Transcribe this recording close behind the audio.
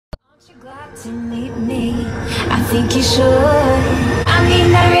Glad to meet me. I think you should. I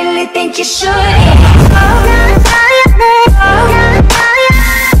mean, I really think you should.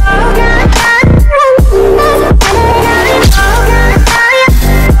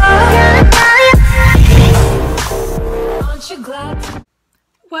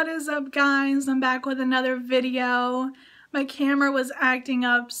 What is up, guys? I'm back with another video. My camera was acting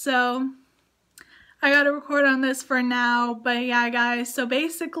up, so I gotta record on this for now. But yeah, guys, so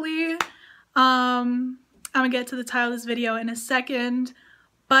basically I'm gonna get to the title of this video in a second,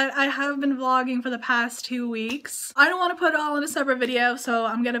 but I have been vlogging for the past 2 weeks. I don't want to put it all in a separate video, so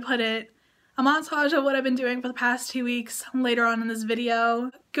I'm gonna put a montage of what I've been doing for the past 2 weeks later on in this video.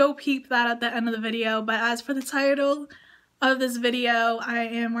 Go peep that at the end of the video. But as for the title of this video, I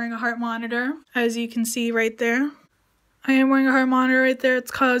am wearing a heart monitor, as you can see right there. I am wearing a heart monitor right there.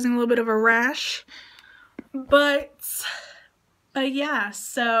 It's causing a little bit of a rash. But yeah,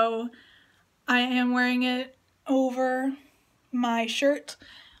 so I am wearing it over my shirt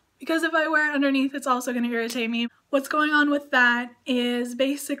because if I wear it underneath, it's also going to irritate me. What's going on with that is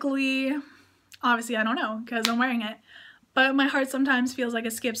basically, obviously I don't know because I'm wearing it, but my heart sometimes feels like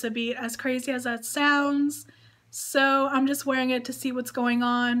it skips a beat, as crazy as that sounds. So I'm just wearing it to see what's going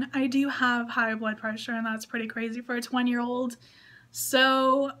on. I do have high blood pressure, and that's pretty crazy for a 20-year-old.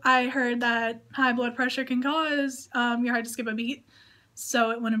 So I heard that high blood pressure can cause your heart to skip a beat,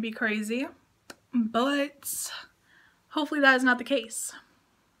 so it wouldn't be crazy. But hopefully that is not the case.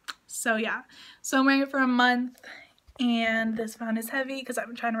 So yeah, so I'm wearing it for a month, and this phone is heavy because I've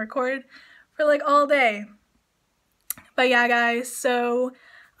been trying to record for like all day. But yeah, guys, so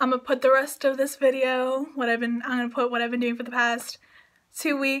I'm gonna put the rest of this video, I'm gonna put what I've been doing for the past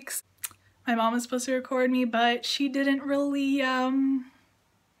 2 weeks. My mom was supposed to record me, but she didn't really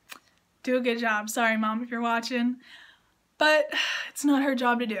do a good job. Sorry, Mom, if you're watching. But it's not her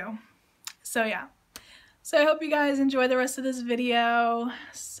job to do. So yeah. So I hope you guys enjoy the rest of this video.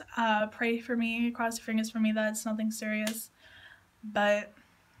 Pray for me, cross your fingers for me that it's nothing serious. But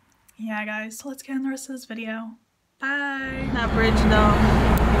yeah, guys, so let's get in the rest of this video. Bye. That bridge though.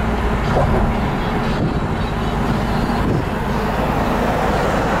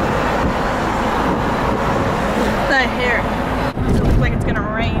 That hair. It looks like it's gonna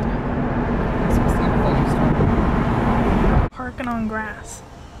rain. Parking on grass.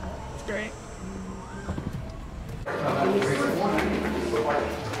 It's great.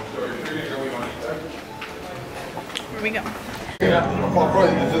 Where we go? Is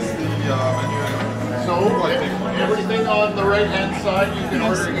this the menu? So, like everything on the right hand side you can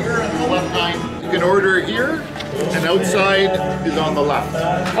order here, and the left hand you can order here, and outside is on the left.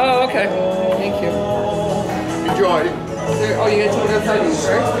 Oh, okay. Thank you. Enjoy. Oh, you get to the outside these,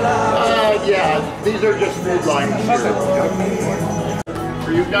 right? Yeah, these are just food lines. Okay.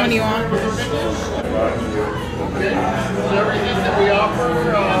 For you guys. What do you want? Okay. So everything that we offer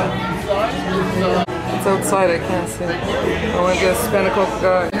inside is It's outside, I can't see. I want to get a Spanicle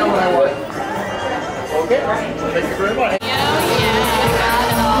guy. you know what I want. Okay. Thank you very much. Yeah, I got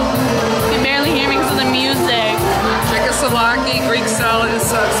it all. You can barely hear me because of the music. Czechoslovakia, Greek salad is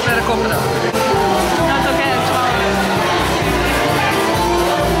Spanicle banana. That's okay, it's fine.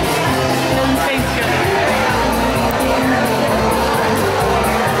 It doesn't taste good.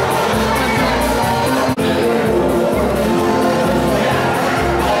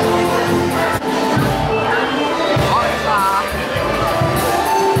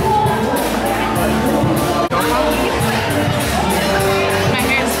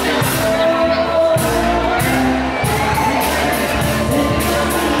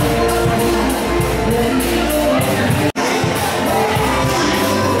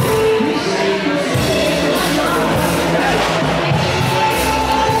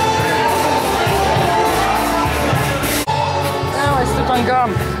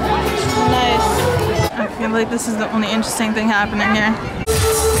 Gum. Nice. I feel like this is the only interesting thing happening here.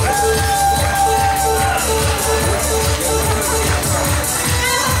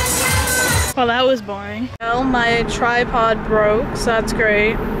 Well, that was boring. Well, my tripod broke, so that's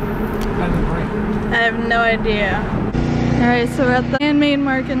great. I have no idea. Alright, so we're at the handmade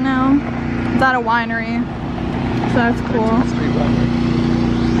market now. It's at a winery, so that's cool.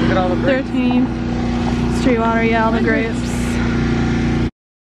 Look at all the grapes. 13 street water, yeah, all the grapes.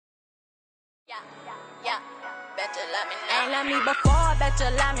 Ain't love me before, bet you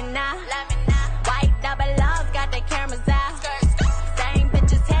love me now. White double O's, got the cameras out. Same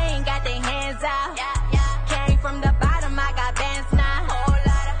bitches, ain't got their hands out. Came from the bottom, I got bands now.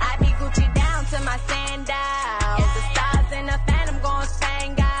 I be Gucci down to my sandals. The stars in the phantom gon'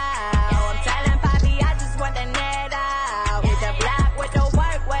 spang out. I'm telling Poppy I just want the net out. With the black, with the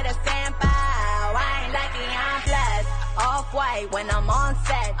work, with the sand when I'm on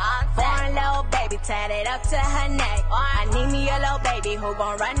set. Foreign little baby tatted up to her neck. I need me a little baby who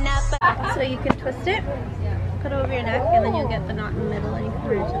gon' run up. So you can twist it, put it over your neck, and then you'll get the knot in the middle, and you can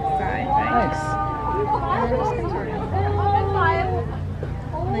turn it to the side, right? Nice. And then just contour it.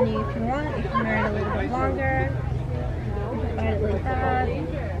 And then you, if you want, you can wear it a little bit longer. You can buy it like that,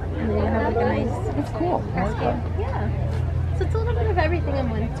 and then you have like a nice. That's cool. I like that. Yeah. So it's a little bit of everything in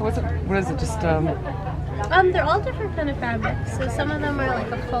one. So what's it? What is it? Just They're all different kind of fabrics. So some of them are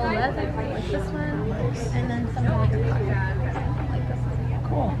like a faux leather, like this one, and then some are like a cotton, like this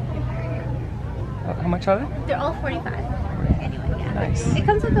one. cool. How much are they? They're all 45. Anyway, yeah. Nice. It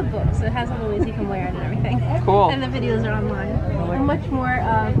comes with a book, so it has all the ways you can wear it and everything. Cool. And the videos are online. I'm a much more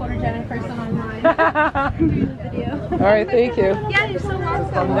photogenic person online. Doing the video. All right, thank you. Yeah, you're so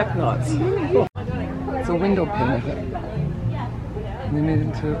welcome. Called neck knots. Cool. It's a window pin, I think. And they made it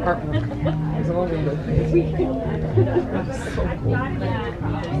into artwork. There's all window pins. That's so cool.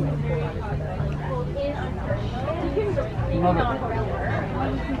 Love it.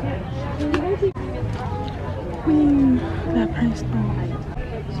 That price tag.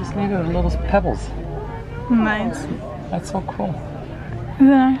 It's just made out of little pebbles. Nice. That's so cool. Is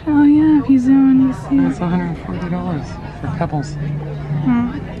that actually, oh yeah, if you zoom in, you see It's $140 for pebbles.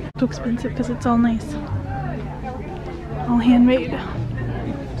 Too expensive because it's all nice. All handmade.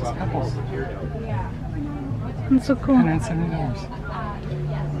 Just pebbles. It's so cool. $170.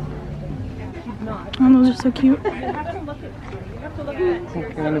 Oh, those are so cute.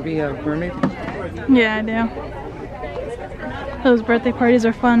 Think you want to be a mermaid? Yeah, I do. Those birthday parties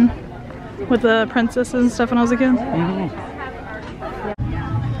are fun with the princesses and stuff when I was a kid.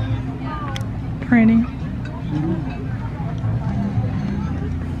 Pretty.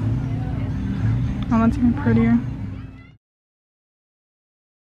 Oh, that's even prettier.